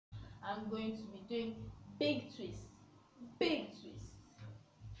I'm going to be doing big twists, big twists,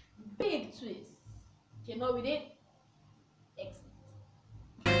 big twists. You know with it? Excellent.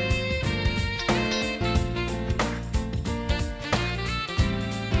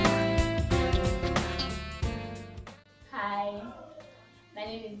 Hi, my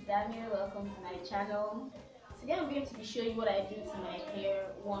name is Daniel. Welcome to my channel. Today I'm going to be showing you what I do to my hair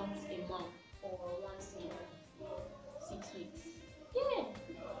once a month or once in 6 weeks. Yeah,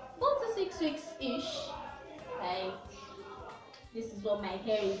 4 to 6 weeks ish. Like, this is what my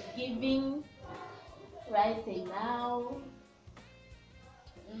hair is giving right now.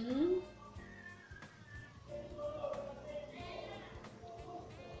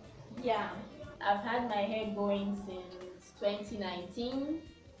 Yeah, I've had my hair going since 2019.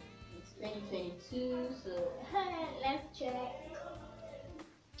 It's 2022, so let's check.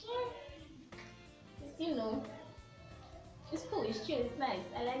 Yeah, it's cool, it's chill, it's nice.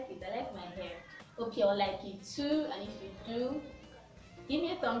 I like it. I like my hair. Hope you all like it too, and if you do, give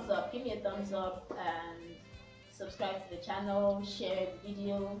me a thumbs up, and subscribe to the channel, share the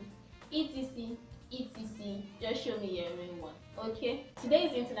video, etc, etc. Just show me your real one. Okay, today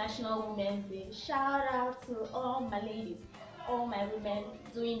is International Women's Day. Shout out to all my ladies, all my women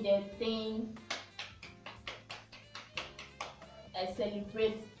doing their thing. I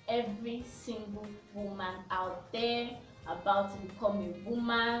celebrate every single woman out there about to become a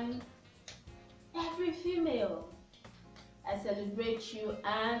woman. Every female, I celebrate you,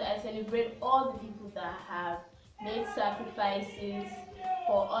 and I celebrate all the people that have made sacrifices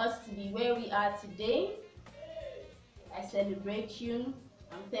for us to be where we are today. I celebrate you.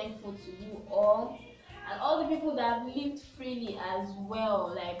 I'm thankful to you all, and all the people that have lived freely as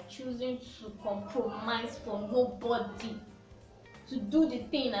well, like choosing to compromise for nobody, to do the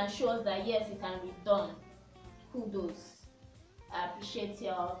thing and show us that yes, it can be done. Kudos. I appreciate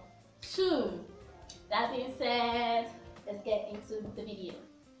y'all too. That being said, let's get into the video.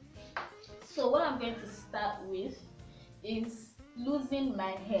 So what I'm going to start with is losing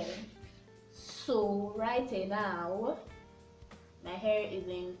my hair. So right now, my hair is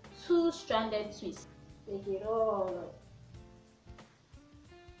in 2 stranded twists. Take it all up.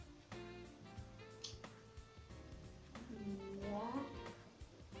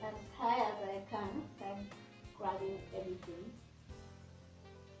 Yeah, as high as I can, start grabbing everything.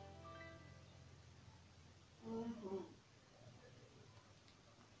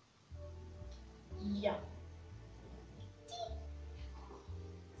 Yeah.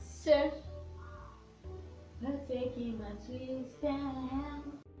 So, I'm taking my twist down.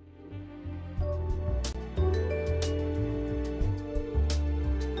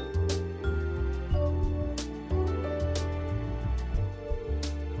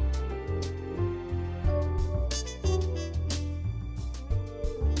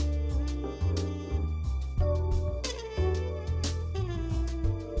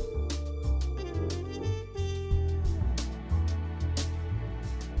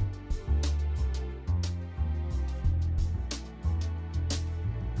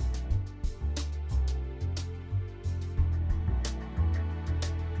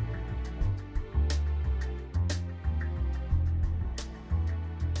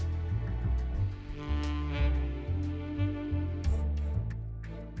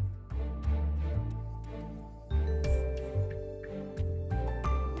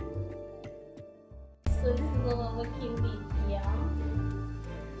 So this is what we're working with, yeah.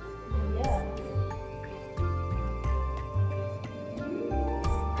 Yeah.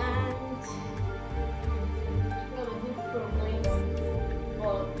 And we have a good pro going,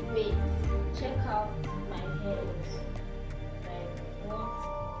 but wait, check out my hair.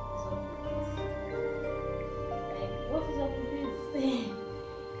 Like, what is up with this?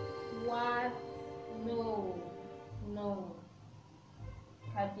 What? No.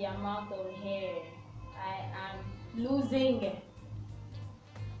 At the amount of hair I am losing.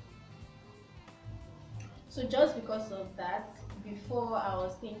 So just because of that, before I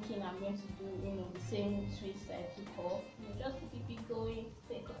was thinking I'm going to do the same twist I took off, just to keep it going,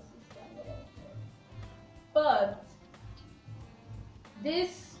 stay consistent, whatever. But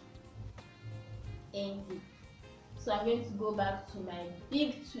this ain't it. So I'm going to go back to my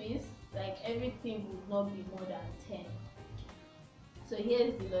big twist. Like, everything would not be more than 10. So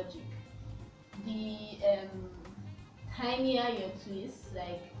here's the logic. The tinier your twists,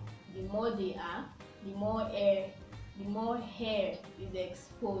 like the more they are, the more hair is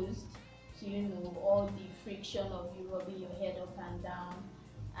exposed to all the friction of you rubbing your head up and down,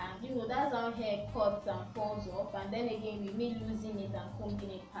 and that's how hair cuts and falls off. And then again, with me losing it and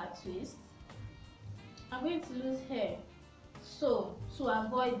combing it per twist, I'm going to lose hair. So to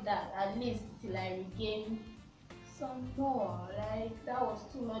avoid that, at least till I regain some more, like that was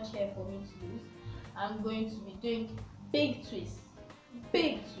too much hair for me to lose, I'm going to be doing big twists,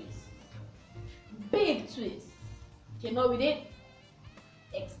 big twists, big twists. You know, with it.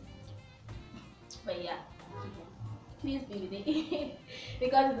 Excellent. But yeah, please be with it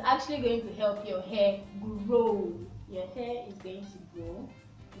because it's actually going to help your hair grow. Your hair is going to grow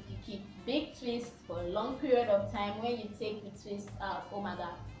if you keep big twists for a long period of time. When you take the twist out, oh my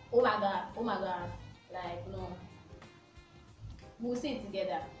god, oh my god, oh my god, like no. We'll see it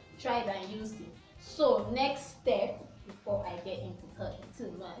together. Try it and use it. So next step, before I get into talking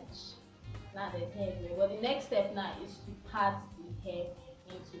too much, now there's hair everywhere. But the next step now is to part the hair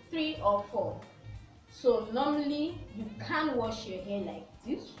into 3 or 4. So normally you can wash your hair like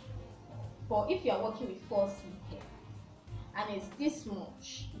this, but if you are working with 4C hair and it's this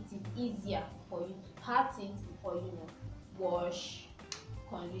much, it is easier for you to part it before you wash,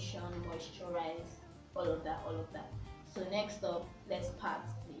 condition, moisturize, all of that. So next up, let's part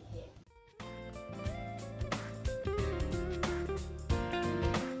the hair.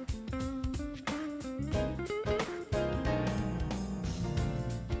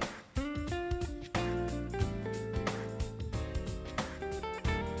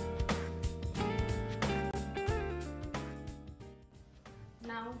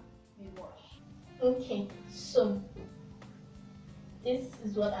 Now we wash. Okay, so this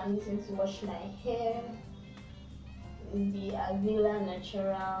is what I'm using to wash my hair. The Avila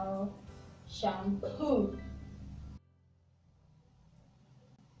Natural shampoo.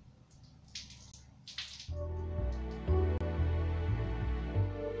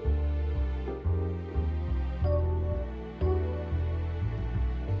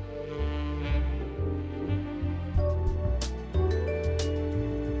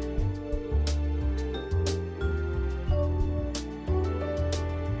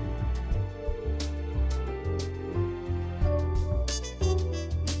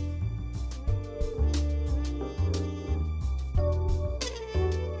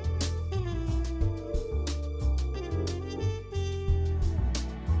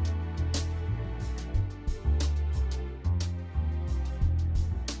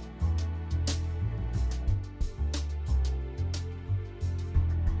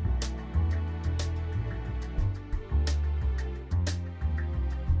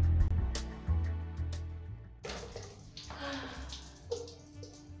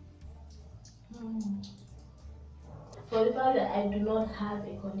 For the fact that I do not have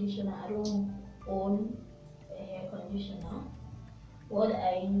a conditioner, I don't own a hair conditioner, what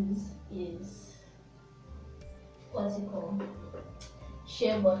I use is what's it called?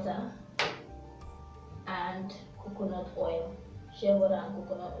 Shea butter and coconut oil. Shea butter and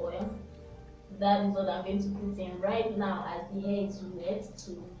coconut oil. That is what I'm going to put in right now as the hair is wet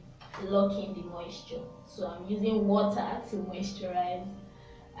to lock in the moisture. So I'm using water to moisturize,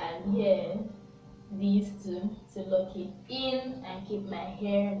 and here these two to lock it in and keep my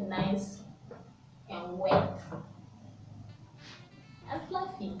hair nice and wet and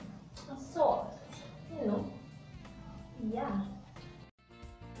fluffy and soft, you know. Yeah.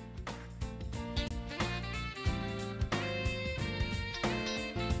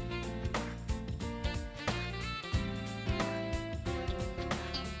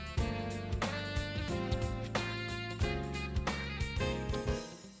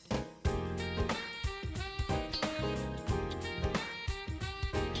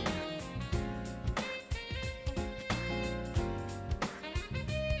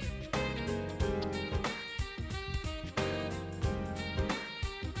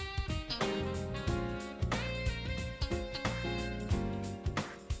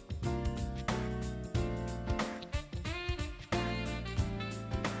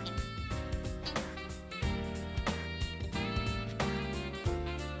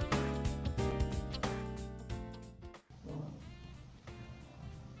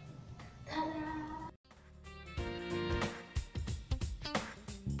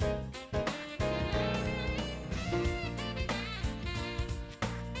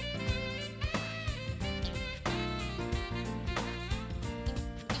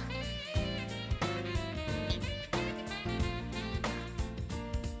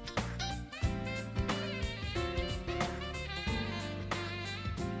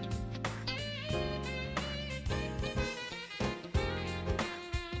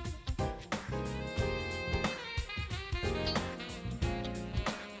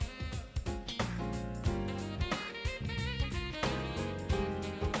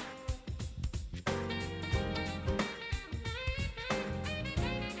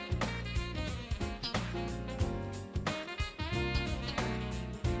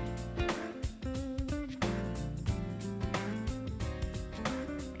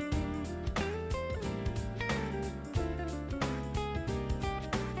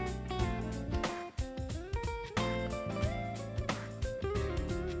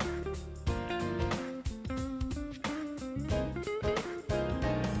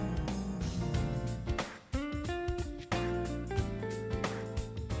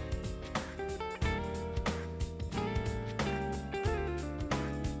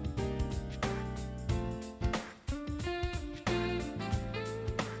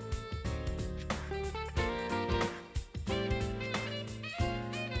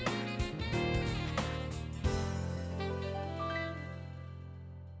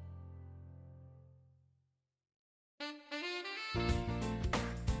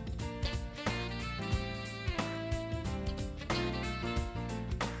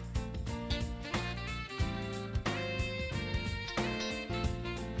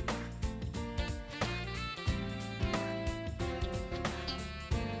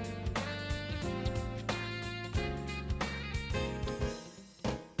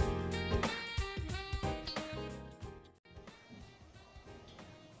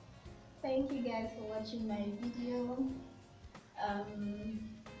 Thank you guys for watching my video.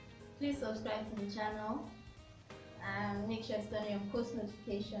 Please subscribe to the channel and make sure to turn on your post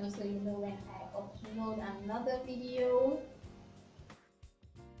notifications so you know when I upload another video.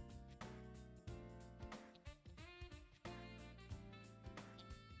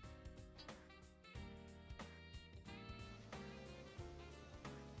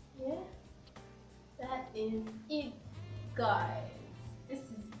 Yeah, that is it, guys. This is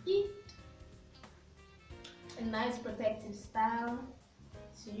it. A nice protective style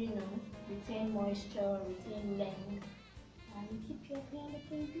to, you know, retain moisture, retain length, and keep your hair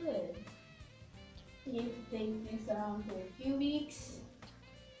looking good. You need to take this around for a few weeks,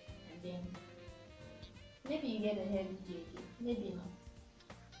 and then maybe you get a hair video again, maybe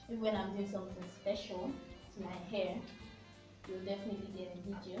not. Maybe when I'm doing something special to my hair, you'll definitely get a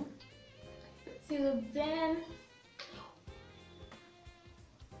video. Till then,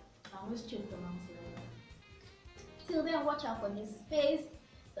 I almost choked on my. Till then, watch out for this space.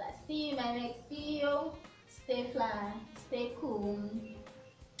 So I see you in my next video. Stay fly, stay cool,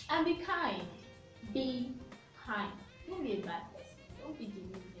 and be kind. Be kind. Don't be a bad person. Don't be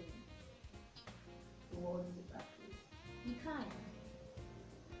delusional. The world is a bad place. Be kind.